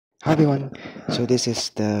Hi everyone, so this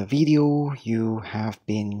is the video you have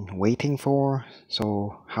been waiting for.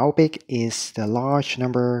 So how big is the large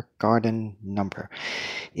number garden number?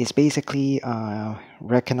 It's basically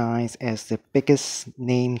recognized as the biggest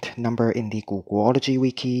named number in the Googleology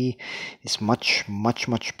wiki. It's much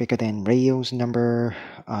bigger than Rayo's number,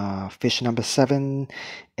 fish number 7,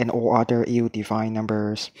 and all other ill-defined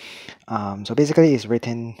numbers. So basically it's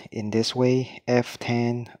written in this way: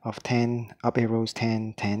 f10 of 10 up arrows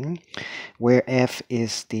 10 10, where f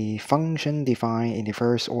is the function defined in the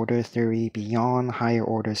first order theory beyond higher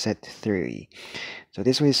order set theory. So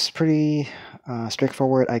this was pretty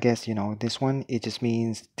straightforward, I guess. This one, it just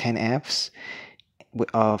means 10 f's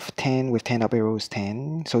of 10 with 10 up arrows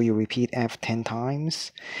 10. So you repeat f 10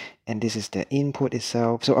 times, and this is the input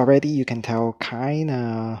itself. So already you can tell kind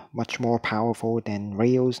of much more powerful than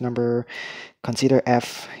Rayo's number. Consider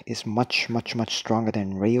f is much stronger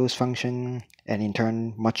than Rayo's function, and in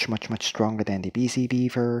turn much stronger than the BC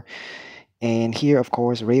Beaver. And here, of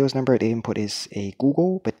course, Rayo's number, the input is a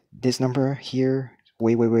Google, but this number here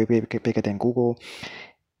way bigger than Google.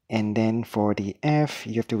 And then for the f,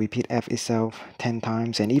 you have to repeat f itself 10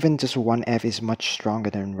 times, and even just one f is much stronger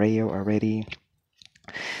than Rayo already.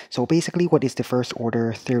 So basically, what is the first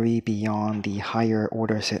order theory beyond the higher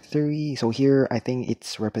order set theory? So here, I think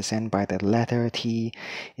it's represented by the letter T.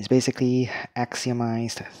 It's basically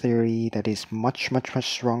axiomized theory that is much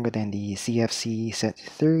stronger than the CFC set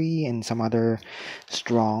theory and some other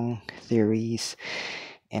strong theories.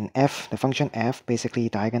 And f, the function f, basically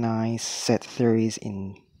diagonalizes set theories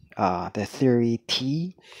in the theory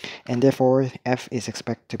T, and therefore f is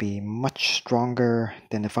expected to be much stronger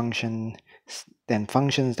than the functions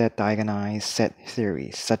that diagonalize set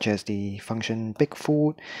theories, such as the function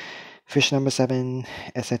Bigfoot, fish number 7,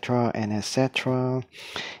 etc. and etc.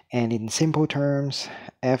 And in simple terms,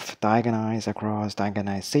 f diagonalizes across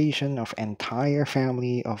diagonalization of entire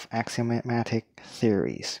family of axiomatic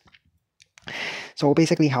theories. So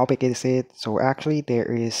basically, how big is it? So actually,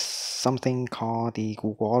 there is something called the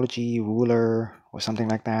Googleology ruler or something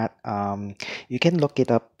like that. You can look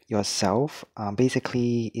it up yourself.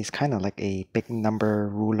 Basically, it's kind of like a big number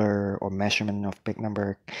ruler or measurement of big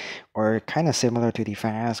number, or kind of similar to the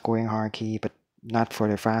fast going hierarchy, but not for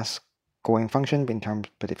the fast going function,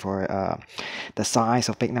 but for the size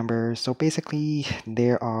of big numbers. So basically,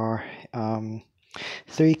 there are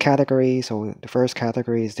three categories. So the first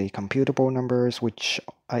category is the computable numbers, which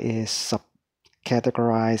is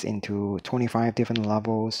subcategorized into 25 different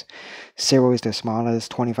levels. 0 is the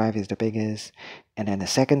smallest, 25 is the biggest. And then the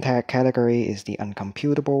second category is the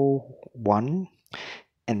uncomputable one.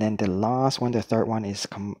 And then the last one, the third one, is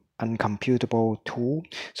uncomputable 2.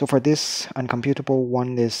 So for this uncomputable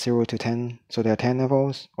one, there's 0 to 10. So there are 10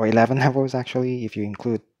 levels, or 11 levels actually, if you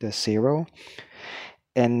include the 0.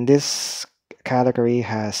 And this category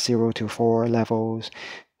has 0 to 4 levels.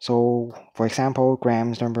 So for example,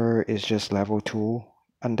 Graham's number is just level 2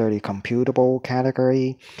 under the computable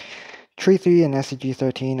category. 3 and SCG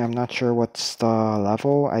 13, I'm not sure what's the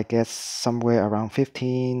level. I guess somewhere around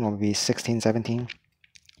 15 or maybe 16, 17.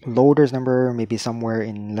 Loader's number maybe somewhere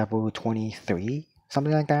in level 23,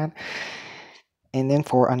 something like that. And then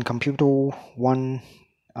for uncomputable 1,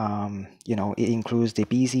 it includes the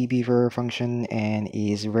BC Beaver function and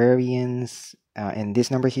its variance. And this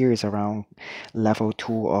number here is around level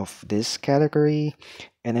 2 of this category.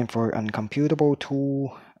 And then for uncomputable 2,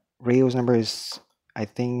 Rayo's number is, I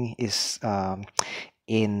think, is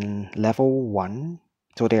in level 1.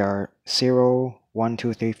 So there are 0, 1,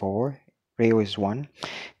 2, 3, 4. Rayo is 1.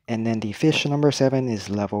 And then the fish number 7 is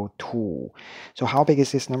level 2. So how big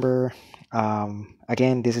is this number?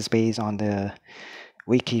 Again, this is based on the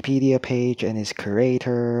Wikipedia page and its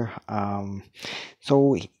curator.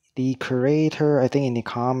 So the curator, I think in the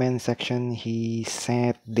comment section, he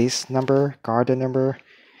said this number, garden number.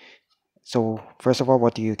 So first of all,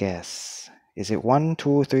 what do you guess? Is it 1,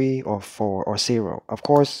 2, 3, or 4, or 0? Of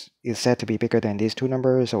course, it's said to be bigger than these two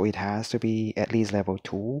numbers, so it has to be at least level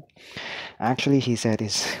 2. Actually, he said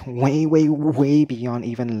it's way beyond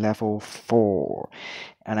even level 4.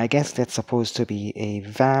 And I guess that's supposed to be a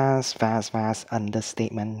vast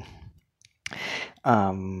understatement.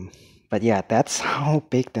 But yeah, that's how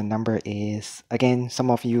big the number is. Again,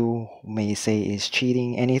 some of you may say it's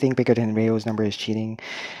cheating. Anything bigger than Rayo's number is cheating.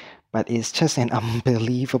 But it's just an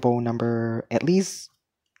unbelievable number. At least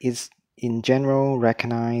it's in general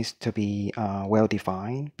recognized to be well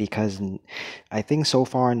defined, because I think so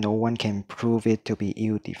far no one can prove it to be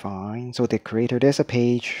ill defined. So the creator, there's a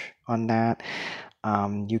page on that.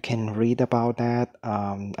 You can read about that.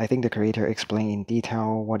 I think the creator explained in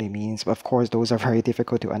detail what it means. But of course, those are very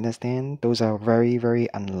difficult to understand. Those are very, very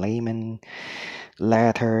unlayman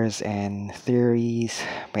letters and theories.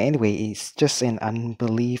 But anyway, it's just an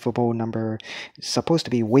unbelievable number. It's supposed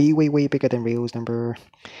to be way, way, way bigger than Rayo's number,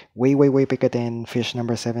 way, way, way bigger than fish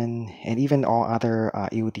number 7, and even all other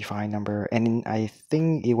ill-defined number. And I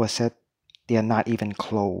think it was said they are not even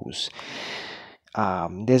close.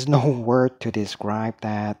 There's no word to describe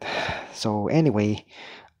that. So anyway,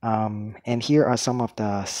 and here are some of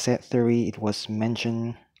the set theory it was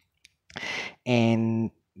mentioned,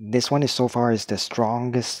 and this one is so far is the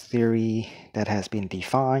strongest theory that has been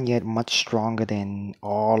defined, yet much stronger than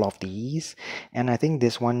all of these. And I think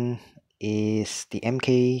this one is the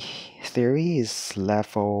MK theory is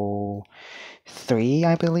level 3,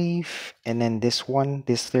 I believe, and then this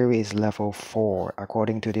theory is level 4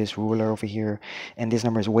 according to this ruler over here, and this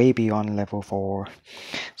number is way beyond level 4.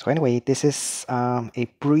 So anyway, this is a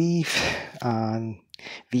brief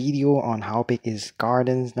video on how big is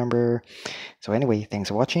Garden's number. So anyway, thanks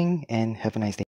for watching and have a nice day.